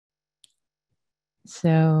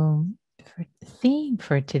So, for the theme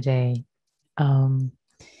for today, um,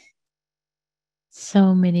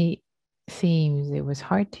 so many themes. It was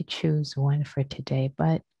hard to choose one for today,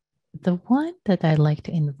 but the one that I'd like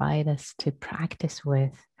to invite us to practice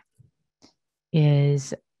with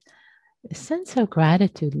is a sense of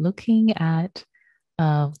gratitude, looking at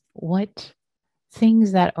what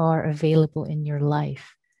things that are available in your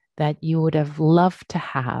life that you would have loved to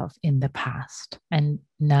have in the past, and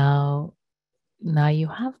now you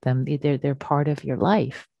have them. They're part of your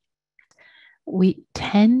life. We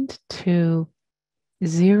tend to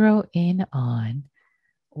zero in on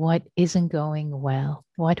what isn't going well,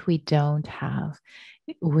 what we don't have.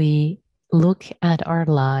 We look at our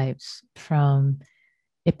lives from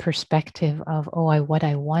a perspective of, oh, what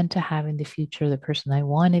I want to have in the future, the person I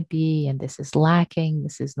want to be, and this is lacking,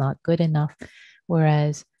 this is not good enough.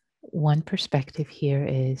 Whereas one perspective here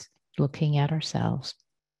is looking at ourselves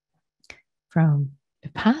from a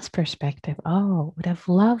past perspective. Oh, would have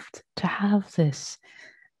loved to have this.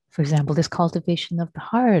 For example, this cultivation of the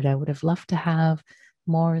heart. I would have loved to have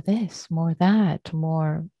more this, more that,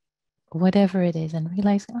 more whatever it is, and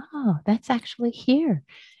realizing, oh, that's actually here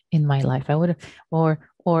in my life. I would have,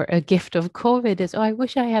 or a gift of COVID is, oh, I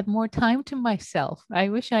wish I had more time to myself. I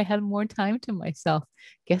wish I had more time to myself.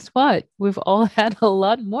 Guess what? We've all had a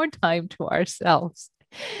lot more time to ourselves.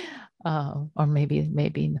 Or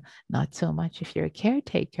maybe not so much if you're a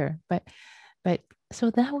caretaker, but so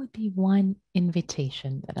that would be one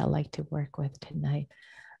invitation that I like to work with tonight.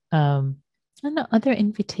 Um, and the other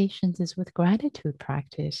invitations is with gratitude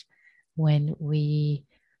practice when we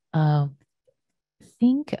uh,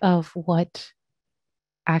 think of what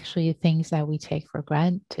actually things that we take for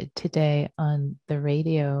granted. Today on the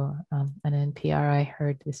radio, on NPR, I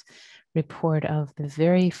heard this report of the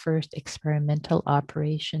very first experimental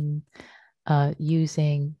operation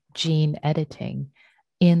using gene editing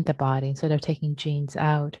in the body. Instead of taking genes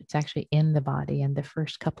out, it's actually in the body. And the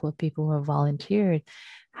first couple of people who have volunteered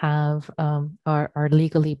are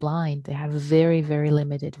legally blind. They have very, very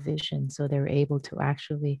limited vision. So they're able to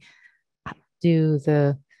actually do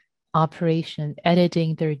the operation,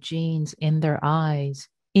 editing their genes in their eyes.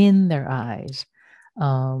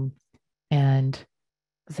 Um, and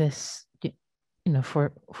this,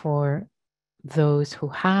 for those who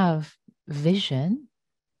have vision,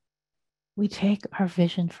 we take our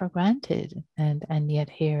vision for granted, and yet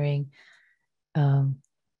hearing um,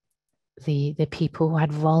 the people who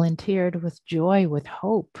had volunteered with joy, with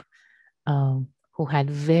hope, who had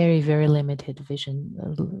very, very limited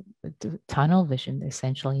vision, tunnel vision,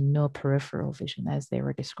 essentially no peripheral vision, as they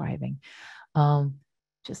were describing, um,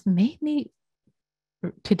 just made me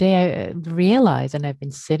today I realize, and I've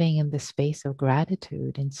been sitting in the space of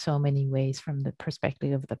gratitude in so many ways, from the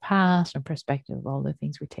perspective of the past and perspective of all the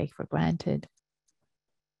things we take for granted.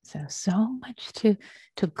 So much to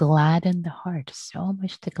gladden the heart, so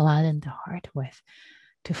much to gladden the heart with,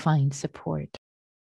 to find support.